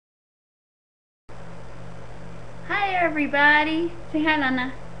everybody. Say hi,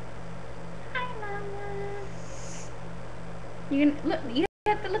 Lana. Hi, Lana. You can look. You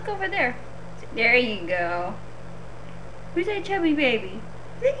have to look over there. There you go. Who's that chubby baby?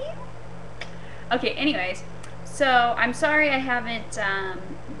 Is it you? Okay. Anyways, so I'm sorry I haven't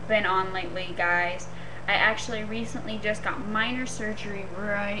been on lately, guys. I actually recently just got minor surgery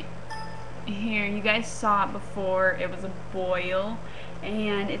right here. You guys saw it before. It was a boil,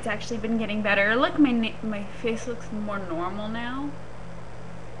 and it's actually been getting better. Look, my face looks more normal now.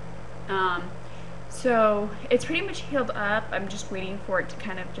 So it's pretty much healed up. I'm just waiting for it to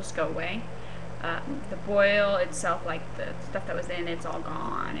kind of just go away. The boil itself, like the stuff that was in, it's all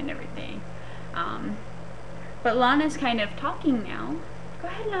gone and everything. But Lana's kind of talking now. Go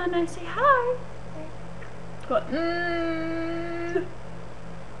ahead, Lana. Say hi. Go.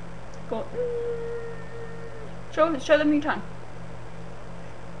 Go. Show them your tongue.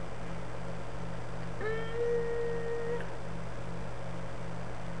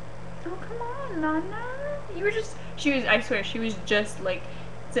 Oh, come on, Lana. You were just, I swear, she was just like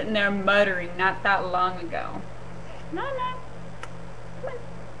sitting there muttering not that long ago. Lana, come on.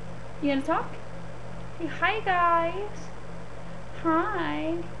 You gonna talk? Say hi, guys.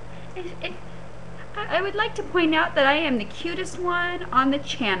 Hi. I would like to point out that I am the cutest one on the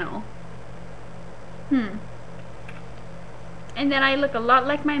channel. And that I look a lot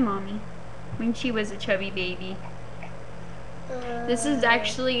like my mommy when she was a chubby baby. This is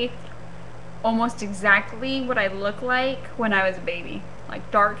actually almost exactly what I look like when I was a baby. Like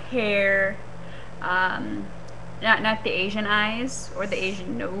dark hair, not the Asian eyes or the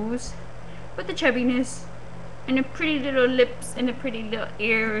Asian nose, but the chubbiness and the pretty little lips and the pretty little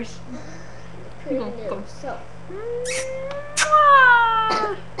ears. Go.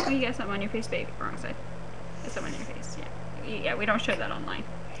 Oh, you got something on your face, baby. Wrong side. Got something on your face. Yeah, we don't show that online.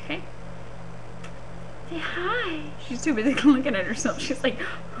 Okay? Say hi. She's too busy looking at herself. She's like,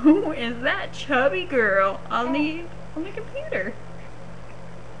 who is that chubby girl on the computer?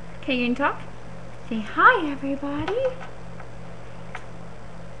 Okay, you can talk? Say hi, everybody.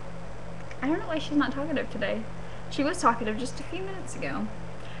 I don't know why she's not talkative today. She was talkative just a few minutes ago.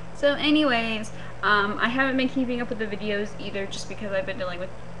 So anyways, I haven't been keeping up with the videos either, just because I've been dealing with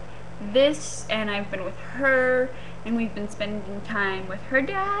this, and I've been with her, and we've been spending time with her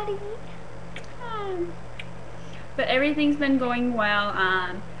daddy. But everything's been going well.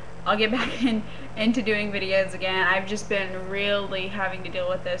 I'll get back into doing videos again. I've just been really having to deal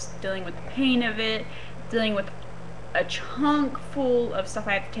with this, dealing with the pain of it, dealing with a chunk full of stuff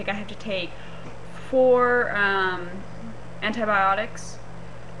I have to take. I have to take 4 antibiotics.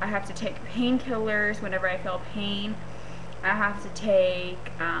 I have to take painkillers whenever I feel pain. I have to take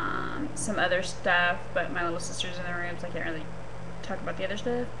some other stuff, but my little sister's in the room, so I can't really talk about the other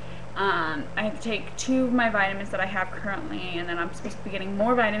stuff. I have to take 2 of my vitamins that I have currently, and then I'm supposed to be getting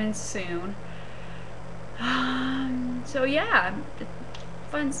more vitamins soon. So yeah,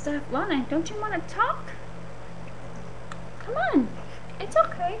 fun stuff. Lana, don't you want to talk? Come on, it's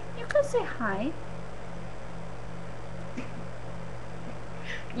okay. You can say hi.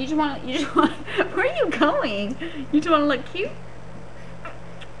 You just want, where are you going? You just want to look cute?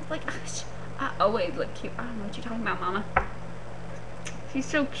 It's like, I always look cute. I don't know what you're talking about, Mama. She's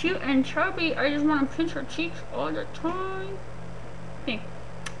so cute and chubby. I just want to pinch her cheeks all the time. Okay.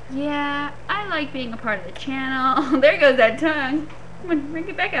 Yeah, I like being a part of the channel. There goes that tongue. Come on, bring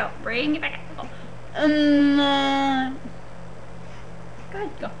it back out. Bring it back out. Go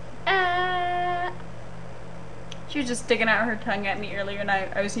ahead, go. She was just sticking out her tongue at me earlier, and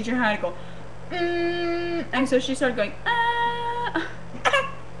I was teaching her how to go. And so she started going.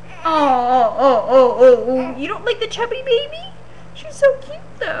 Oh. You don't like the chubby baby? She's so cute,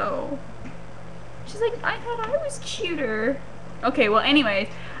 though. She's like, I thought I was cuter. Okay, well, anyways,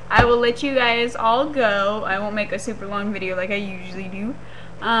 I will let you guys all go. I won't make a super long video like I usually do.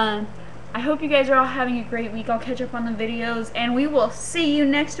 I hope you guys are all having a great week. I'll catch up on the videos, and we will see you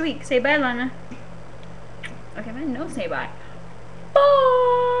next week. Say bye, Lana. Okay, I didn't know say bye.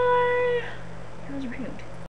 Bye! That was rude.